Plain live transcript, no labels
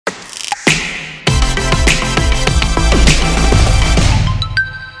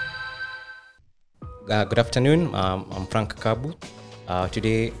Good afternoon. I'm Frank Kabu.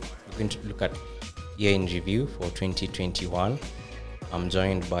 Today, we're going to look at year in review for 2021. I'm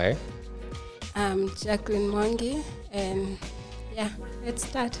joined by... I'm Jacqueline Mwangi, and let's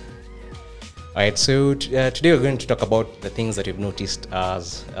start. All right, so today we're going to talk about the things that you've noticed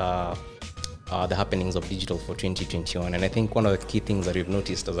as the happenings of digital for 2021. And I think one of the key things that we've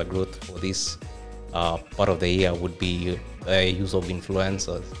noticed as a growth for this part of the year would be use of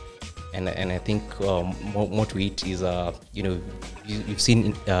influencers. And I think more to it is, you've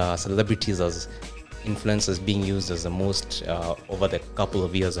seen celebrities as influencers being used as the most over the couple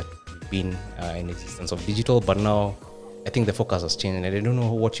of years that we've been in existence of digital. But now I think the focus has changed. And I don't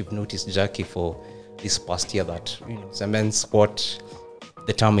know what you've noticed, Jackie, for this past year that cements what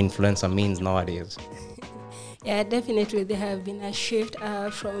the term influencer means nowadays. Yeah, definitely there have been a shift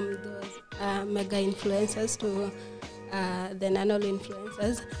from those mega influencers to the nano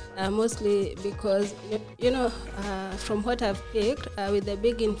influencers, mostly because, from what I've picked, with the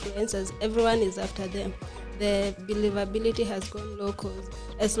big influencers, everyone is after them. The believability has gone low because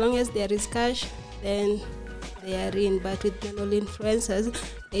as long as there is cash, then they are in. But with nano influencers,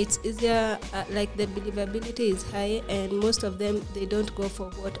 it's easier, like the believability is high, and most of them, they don't go for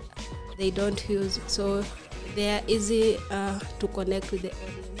what they don't use. So they are easy to connect with the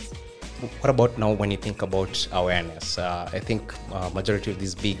audience. What about now when you think about awareness? I think majority of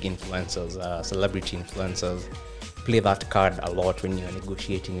these big influencers, celebrity influencers, play that card a lot when you're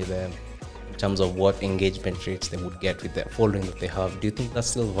negotiating with them in terms of what engagement rates they would get with the following that they have. Do you think that's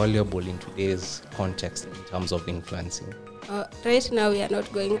still valuable in today's context in terms of influencing? Right now, we are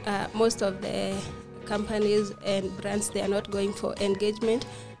not going, most of the companies and brands, they are not going for engagement.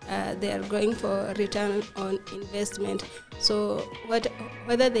 They are going for return on investment. So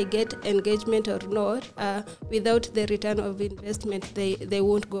whether they get engagement or not, without the return of investment, they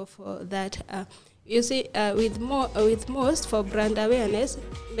won't go for that. You see, with most for brand awareness,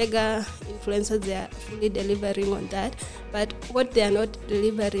 mega influencers, they are fully delivering on that. But what they are not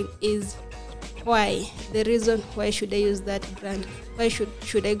delivering is why. The reason why should I use that brand? Why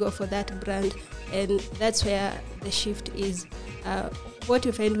should I go for that brand? And that's where the shift is. What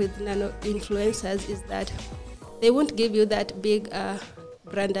you find with nano influencers is that they won't give you that big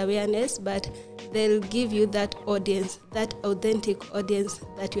brand awareness, but they'll give you that audience, that authentic audience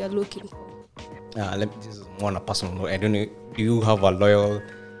that you are looking for. This is more on a personal note. I don't know, do you have a loyal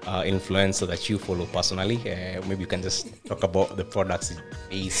influencer that you follow personally? Maybe you can just talk about the products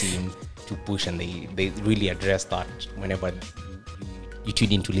they seem to push, and they really address that whenever you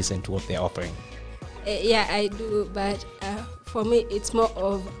tune in to listen to what they're offering. Yeah, I do, but for me, it's more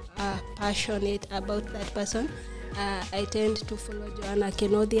of passionate about that person. I tend to follow Joanna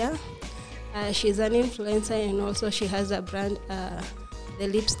Kenodia. She's an influencer, and also she has a brand, the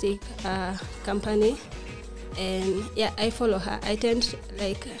lipstick company. And I follow her. I tend,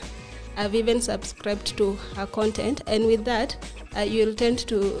 I've even subscribed to her content, and with that, you'll tend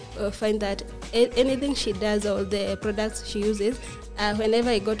to find that anything she does or the products she uses, whenever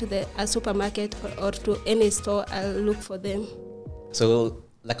I go to a supermarket or to any store, I'll look for them. So,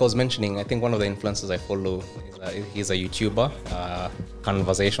 like I was mentioning, I think one of the influencers I follow he's a YouTuber,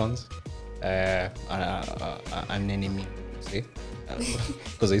 Conversations, an enemy, say,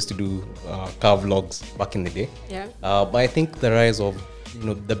 because I used to do car vlogs back in the day. Yeah. But I think the rise of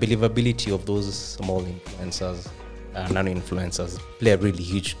the believability of those small influencers, nano influencers, play a really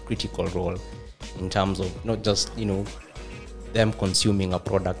huge critical role in terms of not just them consuming a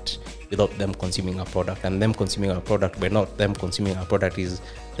product without them consuming a product, and them consuming a product but not them consuming a product is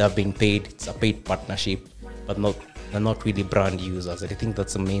they're being paid. It's a paid partnership, but they're not really brand users. And I think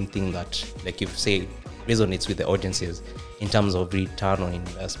that's the main thing that, like you say, resonates with the audiences in terms of return on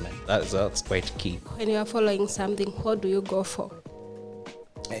investment. That's quite key. When you are following something, what do you go for?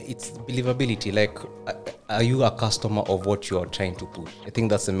 It's believability. Like, are you a customer of what you are trying to push? I think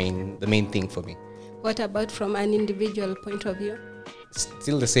that's the main thing for me. What about from an individual point of view?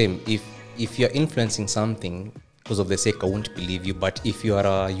 Still the same. If you're influencing something because of the sake, I won't believe you. But if you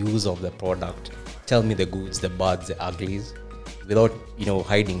are a user of the product, tell me the goods, the bads, the uglies, without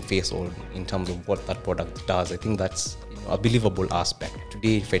hiding face or in terms of what that product does. I think that's a believable aspect.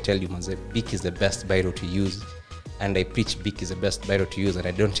 Today, if I tell you, Manze, Bic is the best biro to use, and I preach Bic is the best biro to use, and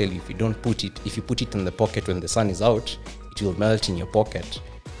I don't tell you if you put it in the pocket when the sun is out, it will melt in your pocket.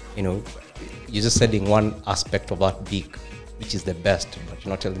 You're just selling one aspect of that Bic, which is the best, but you're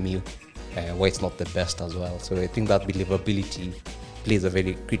not telling me why it's not the best as well. So I think that believability plays a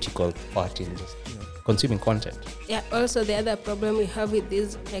very critical part in just consuming content. Yeah, also the other problem we have with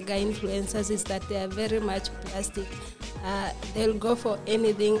these mega influencers is that they are very much plastic. They'll go for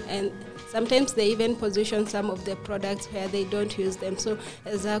anything, and sometimes they even position some of the products where they don't use them. So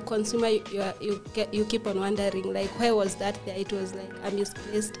as a consumer, you keep on wondering, like, where was that there? It was like a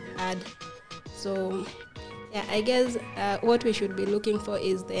misplaced ad. So yeah, I guess what we should be looking for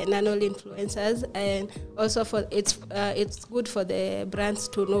is the nano influencers, and also for it's good for the brands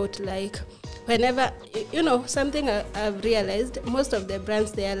to note, like, whenever something I've realized, most of the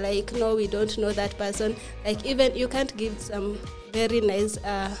brands, they are like, no, we don't know that person. Like, even you can't give some very nice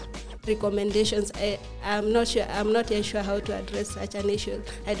recommendations. I'm not yet sure how to address such an issue.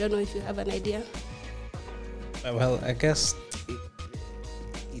 I don't know if you have an idea. Well, I guess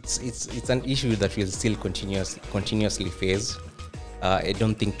it's an issue that will still continuously face. I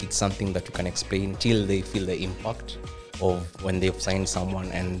don't think it's something that you can explain till they feel the impact of when they've signed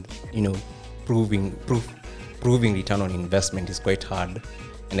someone, and proving return on investment is quite hard.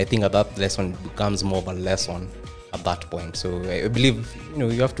 And I think that lesson becomes more of a lesson at that point. So I believe you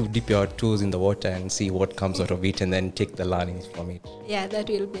have to dip your toes in the water and see what comes out of it, and then take the learnings from it. Yeah, that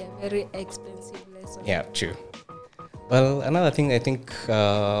will be a very expensive lesson. Yeah, true. Well, another thing I think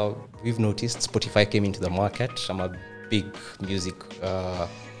we've noticed, Spotify came into the market. I'm a big music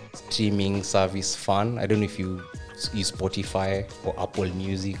streaming service fan. I don't know if you use Spotify or Apple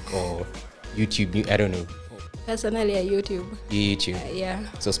Music or YouTube. I don't know. Personally, YouTube. Yeah.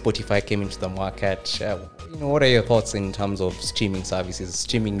 So Spotify came into the market. What are your thoughts in terms of streaming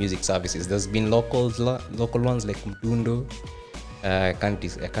music services? There's been local ones like Mdundo. I can't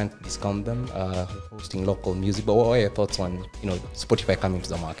discount them, hosting local music. But what are your thoughts on Spotify coming to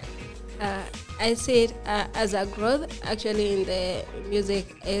the market? I see it as a growth actually in the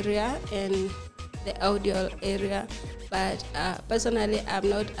music area and the audio area. But personally, I'm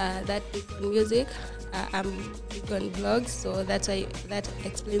not that big on music. I'm big on blogs, so that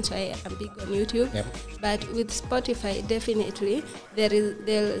explains why I'm big on YouTube. Yep. But with Spotify, definitely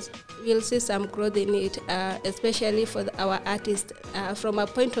we'll see some growth in it, especially for our artists. From a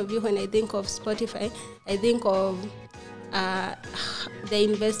point of view, when I think of Spotify, I think of the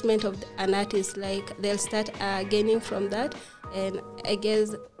investment of an artist. Like, they'll start gaining from that, and I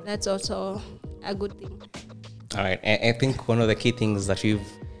guess that's also a good thing. All right, I think one of the key things that we've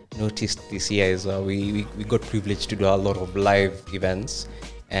noticed this year is we got privileged to do a lot of live events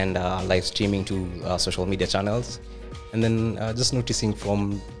and live streaming to social media channels, and then just noticing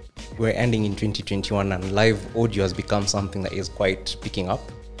from we're ending in 2021, and live audio has become something that is quite picking up.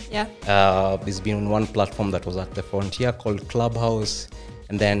 Yeah. There's been one platform that was at the frontier called Clubhouse,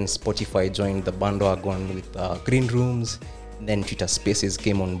 and then Spotify joined the bandwagon with Green Rooms, and then Twitter Spaces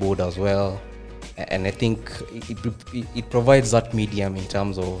came on board as well. And I think it provides that medium in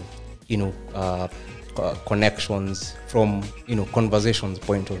terms of connections from conversations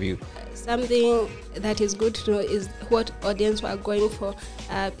point of view. Something that is good to know is what audience we are going for.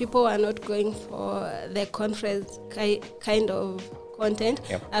 People are not going for the conference kind of content.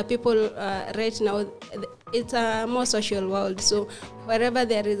 Yep. People right now, it's a more social world. So wherever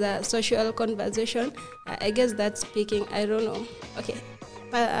there is a social conversation, I guess that's speaking. I don't know. Okay.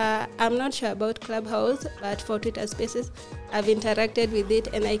 I'm not sure about Clubhouse, but for Twitter Spaces, I've interacted with it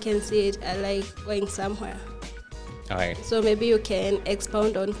and I can see it like going somewhere. All right. So maybe you can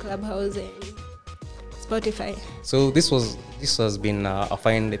expound on Clubhouse and Spotify. So this has been a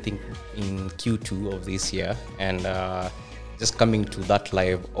find, I think, in Q2 of this year, and just coming to that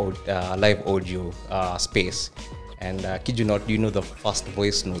live audio space. And kid you not, the first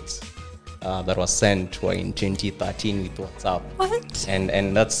voice notes that was sent were in 2013 with WhatsApp. What?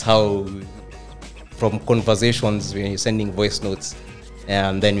 And that's how, from conversations when you're sending voice notes,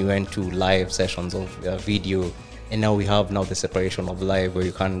 and then we went to live sessions of video, and now we have the separation of live, where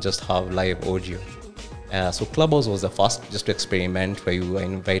you can't just have live audio. So Clubhouse was the first just to experiment, where you were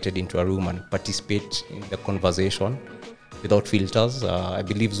invited into a room and participate in the conversation without filters. I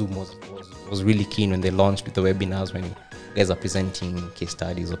believe Zoom was really keen when they launched with the webinars, when guys are presenting case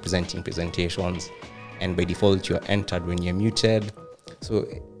studies or presenting presentations, and by default you're entered when you're muted. So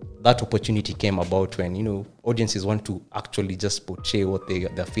that opportunity came about when audiences want to actually just portray what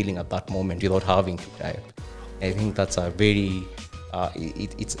they're feeling at that moment without having to type. I think that's a very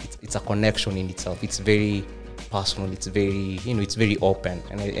it's a connection in itself. It's very personal. It's very it's very open,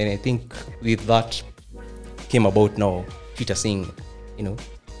 and I think with that came about now Twitter saying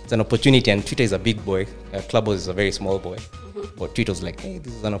it's an opportunity, and Twitter is a big boy. Clubhouse is a very small boy. Mm-hmm. But Twitter was like, hey,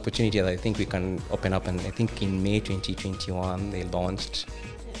 this is an opportunity that I think we can open up. And I think in May 2021, they launched.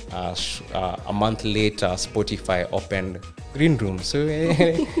 A month later, Spotify opened Green Room. So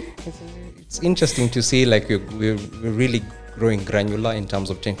it's interesting to see, like, we're really growing granular in terms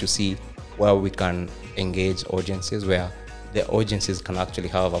of trying to see where we can engage audiences, where the audiences can actually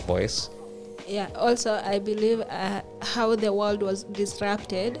have a voice Yeah, also I believe how the world was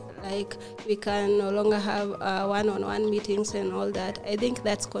disrupted, like we can no longer have one-on-one meetings and all that. I think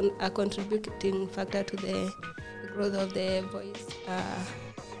that's a contributing factor to the growth of the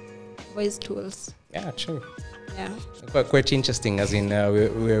voice tools. Yeah, true. Yeah. Quite interesting, as in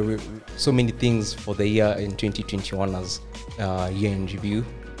we so many things for the year in 2021 as year in review.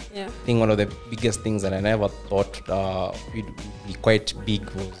 Yeah. I think one of the biggest things that I never thought would be quite big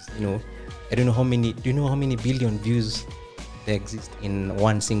was, I don't know how many. Do you know how many billion views there exist in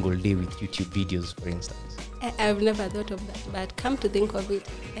one single day with YouTube videos, for instance? I've never thought of that, but come to think of it,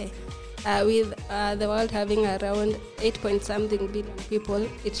 with the world having around 8-point-something billion people,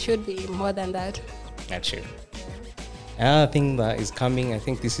 it should be more than that. That's true. Another thing that is coming, I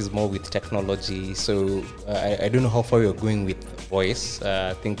think this is more with technology. So I don't know how far you're going with voice.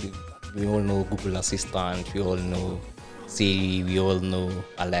 I think we all know Google Assistant, we all know Siri, we all know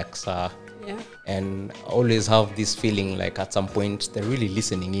Alexa. Yeah. And I always have this feeling like at some point they're really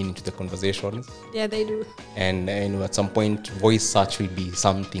listening in to the conversations. Yeah, they do. And at some point voice search will be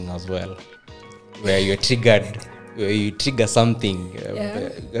something as well, where you're triggered, where you trigger something,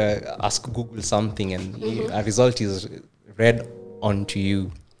 ask Google something, and a result is read onto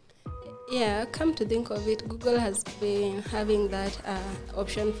you. Yeah, come to think of it, Google has been having that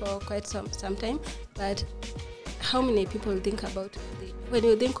option for quite some time, but how many people think about it? When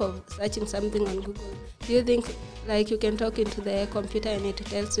you think of searching something on Google, do you think like you can talk into the computer and it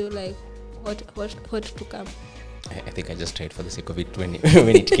tells you like what to come? I think I just tried for the sake of it when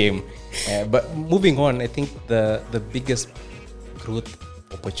it came. But moving on, I think the biggest growth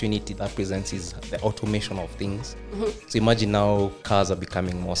opportunity that presents is the automation of things. Mm-hmm. So imagine now cars are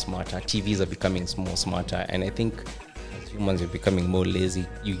becoming more smarter, TVs are becoming more smarter, and I think as humans we're becoming more lazy.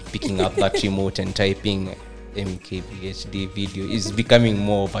 You picking up that remote and typing MKBHD video is becoming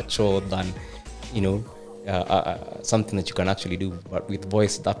more of a chore than something that you can actually do. But with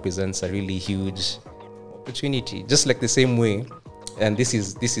voice, that presents a really huge opportunity. Just like the same way, and this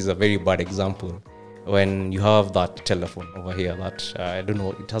is a very bad example, when you have that telephone over here that I don't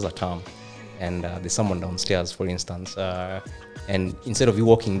know, it has a term, and there's someone downstairs, for instance, and instead of you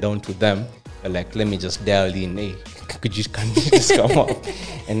walking down to them, like, let me just dial in, hey, can you just come up?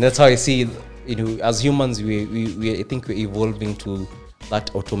 And that's how I see, as humans, we I think we're evolving to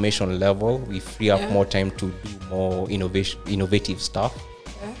that automation level. We free up more time to do more innovative stuff.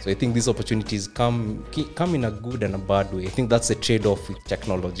 Yeah. So I think these opportunities come in a good and a bad way. I think that's a trade-off with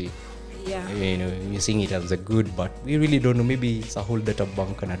technology. Yeah. You're seeing it as a good, but we really don't know. Maybe it's a whole data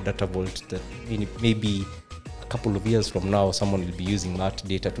bank and a data vault that maybe a couple of years from now, someone will be using that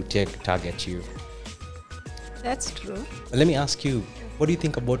data to target you. That's true. Let me ask you, what do you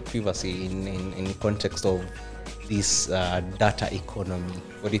think about privacy in context of this data economy?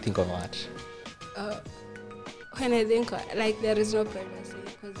 What do you think of that? When I think like there is no privacy,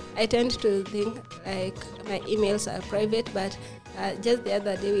 because I tend to think like my emails are private, but just the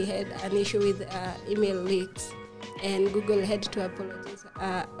other day we had an issue with email leaks, and Google had to apologize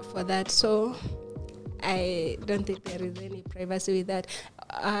for that. So I don't think there is any privacy with that.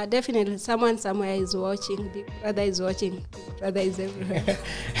 Definitely someone somewhere is watching, Big Brother is watching, Big Brother is everywhere.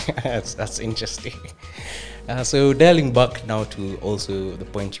 That's interesting. So dialing back now to also the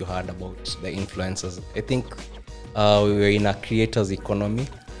point you had about the influencers, I think we're in a creator's economy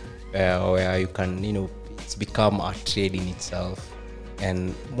where you can, it's become a trade in itself,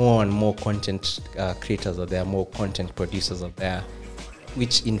 and more content creators are there, more content producers are there,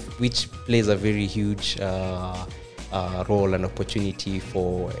 which plays a very huge role and opportunity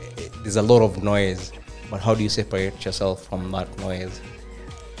for. There's a lot of noise, but how do you separate yourself from that noise?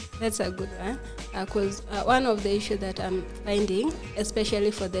 That's a good one, because one of the issues that I'm finding, especially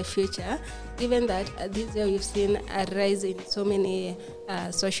for the future, given that this year we've seen a rise in so many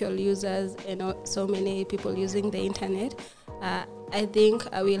social users and so many people using the internet, I think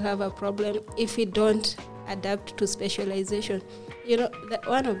we'll have a problem if we don't adapt to specialization.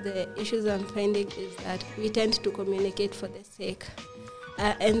 One of the issues I'm finding is that we tend to communicate for the sake.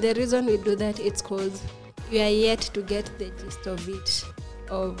 And the reason we do that is because we are yet to get the gist of it,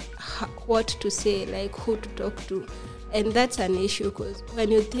 of what to say, like who to talk to. And that's an issue, because when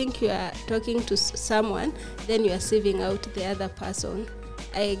you think you are talking to someone, then you are sieving out the other person.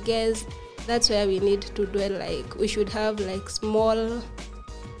 I guess that's where we need to dwell. Like, we should have like small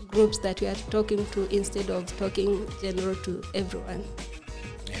groups that we are talking to instead of talking general to everyone.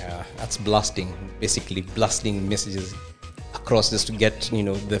 Yeah, that's basically blasting messages across just to get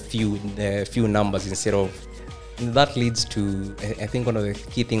the few numbers instead of. And that leads to, I think one of the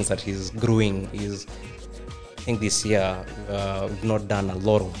key things that is growing is think this year we've not done a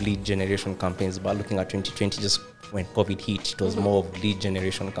lot of lead generation campaigns, but looking at 2020, just when COVID hit, it was more of lead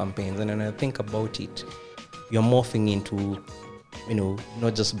generation campaigns. And when I think about it, you're morphing into,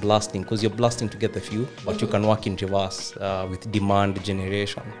 not just blasting, because you're blasting to get the few, but you can work in reverse with demand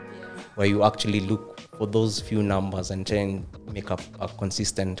generation, where you actually look for those few numbers and try and make up a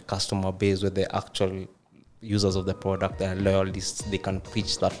consistent customer base where the actual users of the product, they are loyalists, they can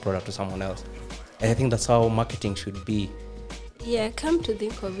preach that product to someone else. And I think that's how marketing should be. Yeah, come to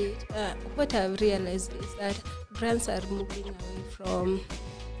think of it, what I've realized is that brands are moving away from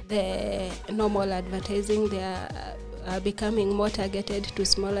the normal advertising. They are becoming more targeted to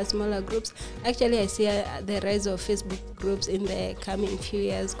smaller groups. Actually, I see the rise of Facebook groups in the coming few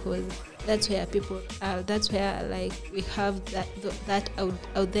years, because that's where people are. That's where we have that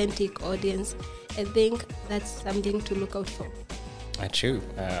authentic audience. I think that's something to look out for. True.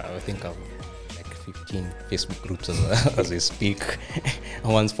 I think I've 15 Facebook groups as we speak.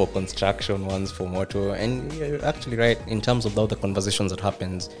 One's for construction, one's for motor. And you're actually right in terms of the conversations that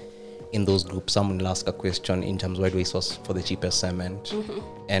happens in those groups. Someone will ask a question in terms of where do we source for the cheapest cement,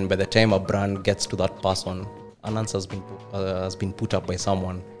 and by the time a brand gets to that person, an answer has been put up by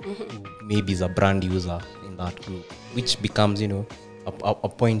someone who maybe is a brand user in that group, which becomes a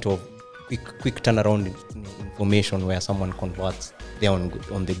point of quick turnaround information where someone converts there on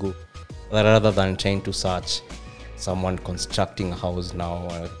the go, rather than trying to search someone constructing a house now.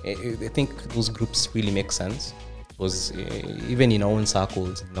 I think those groups really make sense, because even in our own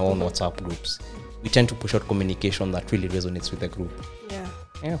circles, in our own WhatsApp groups, we tend to push out communication that really resonates with the group.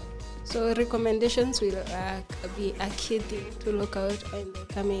 Yeah. So recommendations will be a key thing to look out in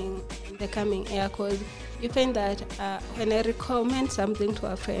the coming year, because you find that when I recommend something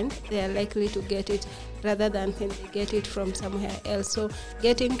to a friend, they are likely to get it rather than when they get it from somewhere else. So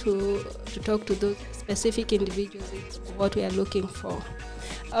getting to talk to those specific individuals is what we are looking for.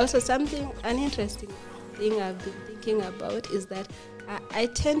 Also, an interesting thing I've been thinking about is that I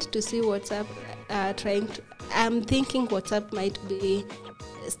tend to see WhatsApp I'm thinking WhatsApp might be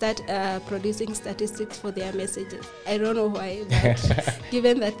start producing statistics for their messages. I don't know why, but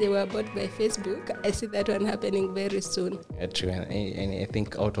given that they were bought by Facebook, I see that one happening very soon. True, and I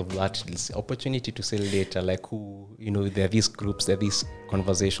think out of that, it's opportunity to sell data, like there are these groups, there are these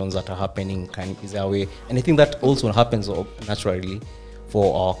conversations that are happening, is there a way? And I think that also happens naturally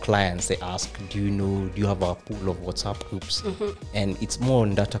for our clients. They ask, do you have a pool of WhatsApp groups? And it's more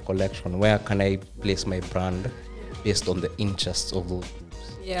on data collection. Where can I place my brand based on the interests of those groups?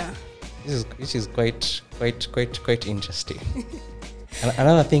 Yeah, which is quite interesting. And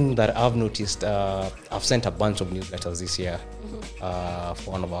another thing that I've noticed, I've sent a bunch of newsletters this year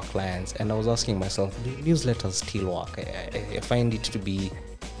for one of our clients, and I was asking myself, do newsletters still work? I find it to be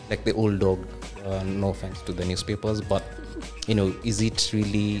like the old dog. No offense to the newspapers, but is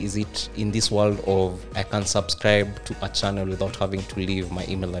it in this world of I can subscribe to a channel without having to leave my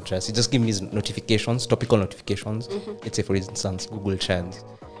email address? It just gives me notifications, topical notifications. Let's say, for instance, Google Trends.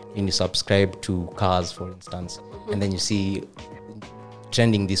 When you subscribe to cars, for instance, and then you see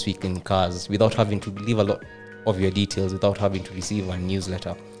trending this week in cars, without having to leave a lot of your details, without having to receive a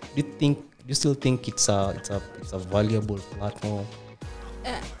newsletter. Do you still think it's a valuable platform?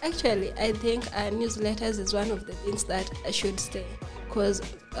 Actually, I think newsletters is one of the things that should stay, because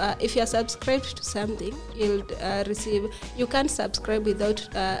if you're subscribed to something, you'll receive. You can't subscribe without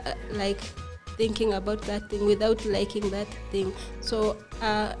thinking about that thing, without liking that thing. So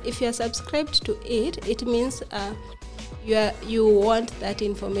if you're subscribed to it, it means you want that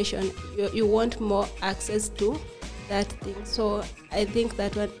information. You want more access to that thing. So I think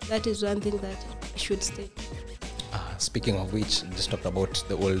that is one thing that should stay. Speaking of which, just talked about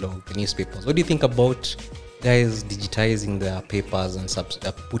the old dog, the newspapers. What do you think about guys digitizing their papers and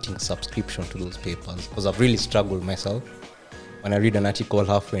putting subscription to those papers? Because I've really struggled myself. When I read an article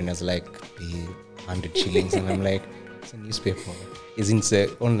halfway and it's like, pay 100 shillings, and I'm like, it's a newspaper. Isn't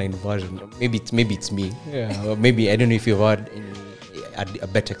the online version? Maybe it's me. Yeah. Or maybe, I don't know if you've had a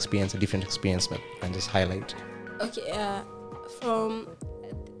better experience, a different experience, but you can just highlight. Okay, from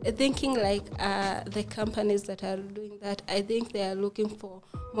thinking the companies that are doing that, I think they are looking for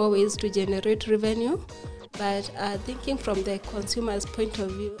more ways to generate revenue. But thinking from the consumer's point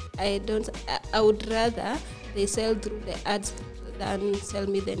of view, I would rather they sell through the ads than sell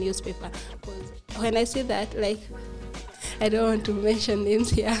me the newspaper. Because when I see that, I don't want to mention names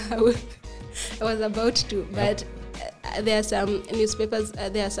here. I was about to, but there are some newspapers,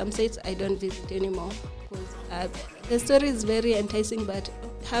 there are some sites I don't visit anymore. Because the story is very enticing, but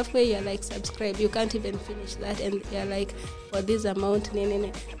halfway you're subscribe, you can't even finish that, and you're for this amount,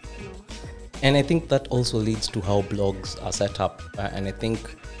 no. And I think that also leads to how blogs are set up. And I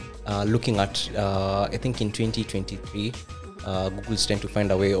think looking at, I think in 2023, Google's trying to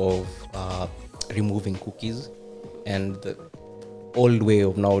find a way of removing cookies. And the old way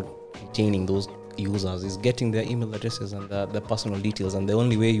of now retaining those users is getting their email addresses and the personal details. And the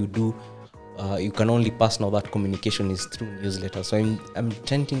only way you can only pass now that communication is through newsletters. So I'm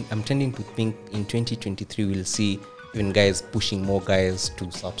tending to think in 2023 we'll see even guys pushing more guys to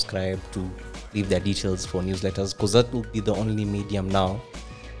subscribe, to leave their details for newsletters, because that will be the only medium now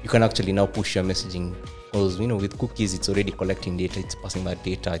you can actually now push your messaging. Because with cookies it's already collecting data, it's passing that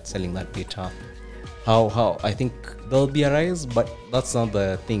data, it's selling that data. How I think there'll be a rise, but that's not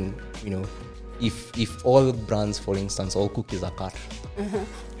the thing. If all brands, for instance, all cookies are cut,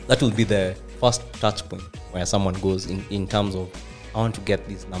 that will be the first touch point where someone goes in terms of, I want to get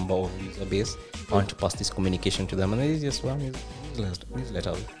this number of user base, I want to pass this communication to them, and it's just one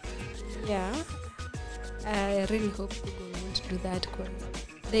newsletter. Yeah, I really hope Google won't do that, because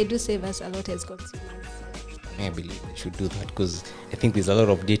they do save us a lot as consumers. I believe they should do that, because I think there's a lot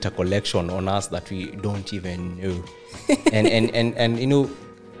of data collection on us that we don't even know. and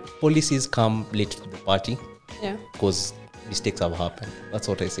policies come late to the party. Yeah. Because mistakes have happened. That's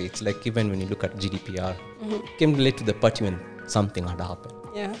what I say. It's like even when you look at GDPR, came late to the party when something had happened.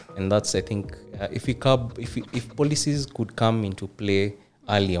 Yeah. And that's, I think, if policies could come into play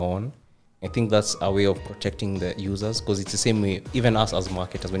early on, I think that's a way of protecting the users, because it's the same way, even us as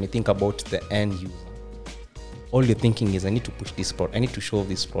marketers, when you think about the end user, all you're thinking is, I need to push this product, I need to show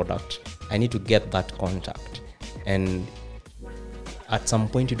this product, I need to get that contact. And at some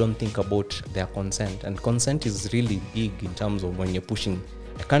point you don't think about their consent, and consent is really big in terms of when you're pushing.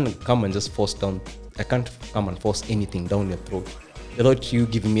 I can't come and force anything down your throat without you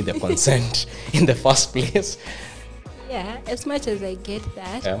giving me the consent in the first place. Yeah, as much as I get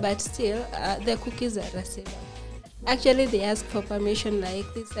that, but still, the cookies are a saver. Actually, they ask for permission, like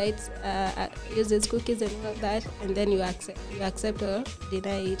this site uses cookies and all that, and then you accept or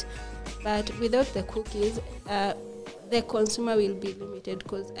deny it. But without the cookies, the consumer will be limited,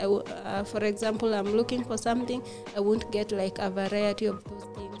 because for example, I'm looking for something, I won't get like a variety of those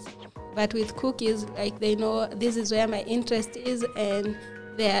things. But with cookies, like, they know this is where my interest is, and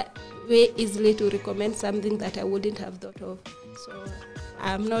they're way easily to recommend something that I wouldn't have thought of. So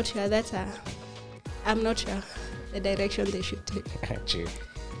I'm not sure the direction they should take. Actually,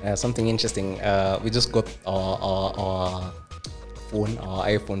 something interesting. We just got our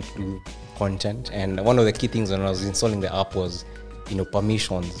iPhone to do content, and one of the key things when I was installing the app was,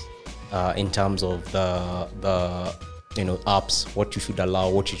 permissions, in terms of the apps, what you should allow,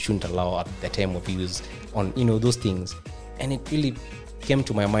 what you shouldn't allow at the time of use, on those things. And it really came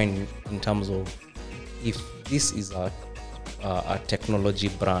to my mind in terms of, if this is a technology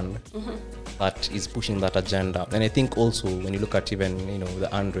brand that is pushing that agenda. And I think also when you look at even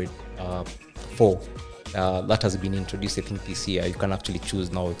the Android 4 that has been introduced, I think this year, you can actually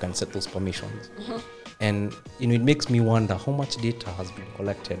choose now, you can set those permissions. And it makes me wonder how much data has been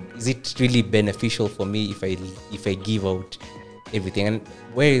collected. Is it really beneficial for me if I give out everything? And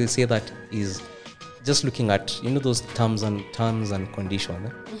where you say that is just looking at those terms and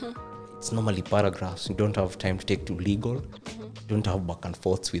conditions. It's normally paragraphs. You don't have time to take to legal. You don't have back and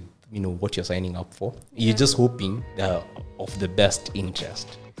forths with what you're signing up for. You're just hoping of the best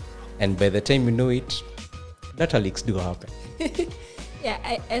interest, and by the time you know it, data leaks do happen.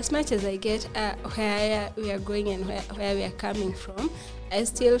 Yeah, as much as I get where we are going and where we are coming from, I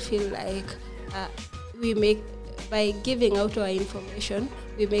still feel like by giving out our information,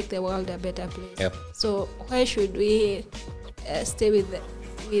 we make the world a better place. Yep. So why should we stay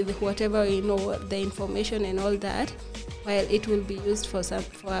with whatever we know, the information and all that, while it will be used for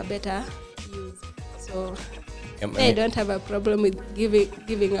a better use? So I don't have a problem with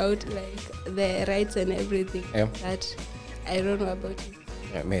giving out like the rights and everything. But I don't know about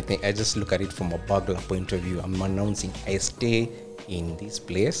it. I just look at it from a burglar point of view. I'm announcing I stay in this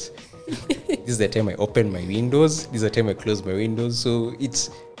place. This is the time I open my windows. This is the time I close my windows. So it's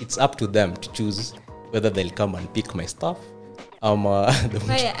up to them to choose whether they'll come and pick my stuff.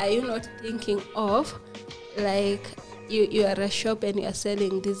 Why are you not thinking of, like, you are a shop and you are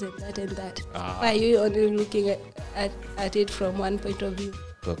selling this and that and that? Why are you only looking at it from one point of view?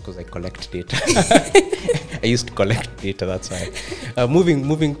 Because I collect data. I used to collect data, that's why. Moving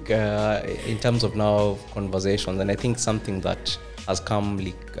in terms of now conversations, and I think something that has come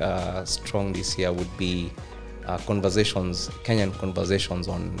strong this year would be Kenyan conversations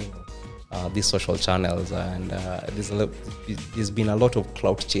on these social channels, and there's been a lot of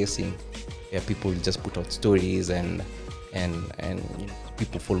clout chasing where people just put out stories and and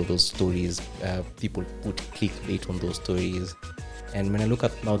people follow those stories. People put clickbait on those stories, and when I look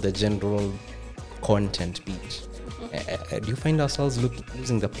at now the general content beat, do you find ourselves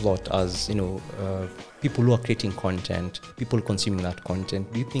losing the plot as people who are creating content, people consuming that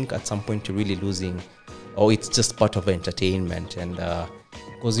content? Do you think at some point you're really losing, or it's just part of entertainment? And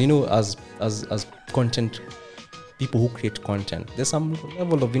because as content people who create content, there's some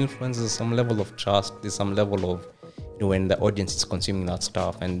level of influence, there's some level of trust, there's some level of when the audience is consuming that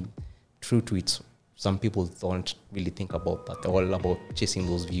stuff. And true to it, some people don't really think about that. They're all about chasing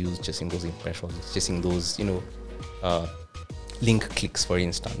those views, chasing those impressions, chasing those link clicks, for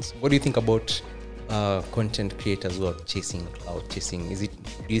instance. What do you think about content creators who are chasing cloud chasing? Do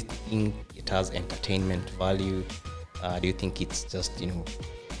you think it has entertainment value? Do you think it's just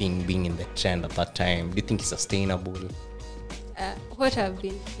being in the trend at that time? Do you think it's sustainable? What I've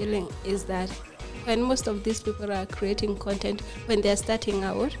been feeling is that when most of these people are creating content, when they're starting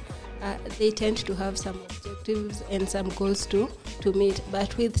out, they tend to have some objectives and some goals to meet.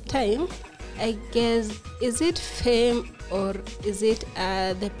 But with time, I guess, is it fame or is it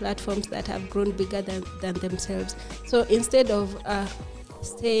the platforms that have grown bigger than themselves? So instead of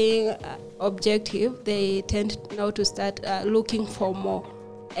staying objective, they tend now to start looking for more.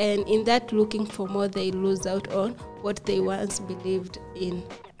 And in that looking for more, they lose out on what they once believed in.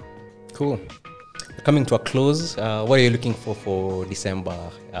 Cool. Coming to a close, what are you looking for December,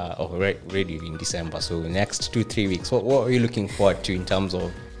 or radio in December? So next 2-3 weeks, what are you looking forward to in terms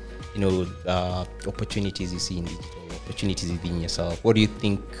of opportunities you see in digital, opportunities within yourself? What do you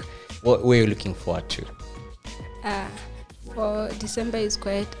think, what are you looking forward to? For December is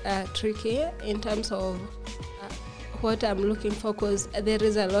quite tricky in terms of what I'm looking for, because there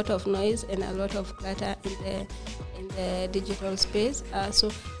is a lot of noise and a lot of clutter in the digital space.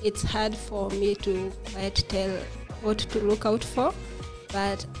 So it's hard for me to quite tell what to look out for,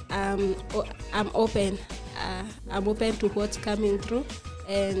 but I'm open. I'm open to what's coming through,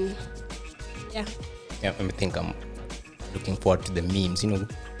 and yeah. I think I'm looking forward to the memes.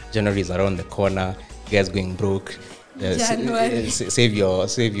 January is around the corner. You guys going broke. Save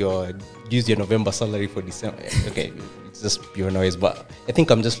your use your November salary for December. Okay, it's just pure noise. But I think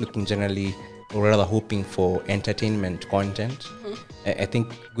I'm just looking generally, or rather hoping for entertainment content. Mm-hmm. I think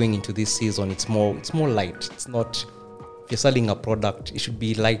going into this season, it's more light. It's not, if you're selling a product, it should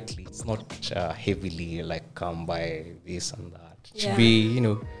be lightly. It's not heavily like come buy this and that. It should be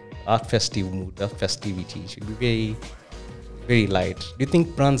that festive mood, that festivity. It should be very, very light. Do you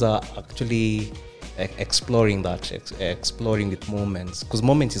think brands are actually exploring that, exploring with moments? Because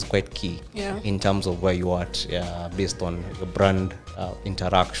moments is quite key in terms of where you are at, based on your brand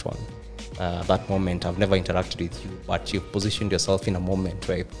interaction. That moment, I've never interacted with you, but you've positioned yourself in a moment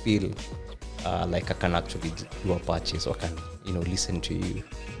where I feel like I can actually do a purchase, or can listen to you.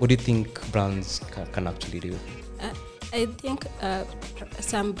 What do you think brands can actually do? I think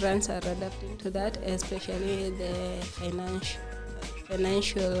some brands are adapting to that, especially the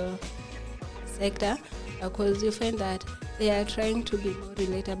financial sector, because you find that they are trying to be more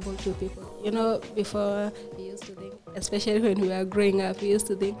relatable to people. Before we used to think, especially when we were growing up, we used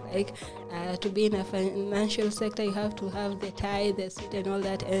to think like to be in a financial sector, you have to have the tie, the suit and all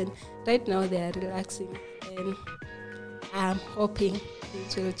that. And right now they are relaxing, and I'm hoping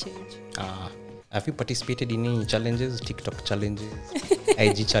things will change. Have you participated in any challenges, TikTok challenges,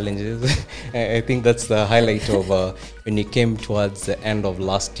 IG challenges? I think that's the highlight of when you came towards the end of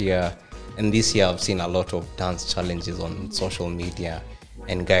last year. And this year I've seen a lot of dance challenges on social media,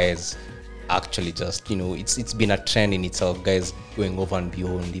 and guys actually just, it's been a trend in itself, guys going over and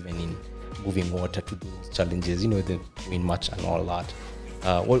beyond, even in moving water to do challenges, the win match and all that.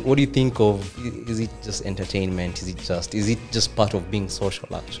 What do you think of, is it just entertainment? Is it just part of being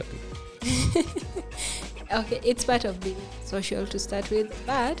social actually? Okay, it's part of being social to start with,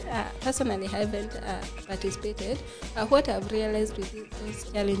 but personally I haven't participated. What I've realized with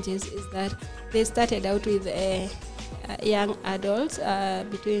those challenges is that they started out with young adults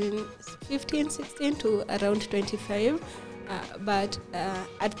between 15, 16 to around 25, but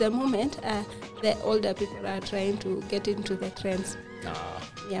at the moment the older people are trying to get into the trends.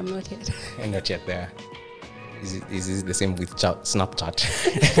 Yeah, I'm not yet. I'm not yet there. Is it the same with Snapchat?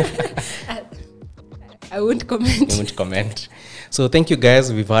 I won't comment. You won't comment. So thank you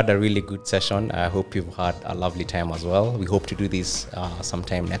guys. We've had a really good session. I hope you've had a lovely time as well. We hope to do this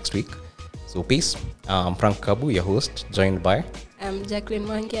sometime next week. So peace. I'm Frank Kabu, your host, joined by... I'm Jacqueline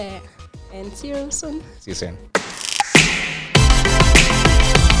Mwangia, and see you soon. See you soon.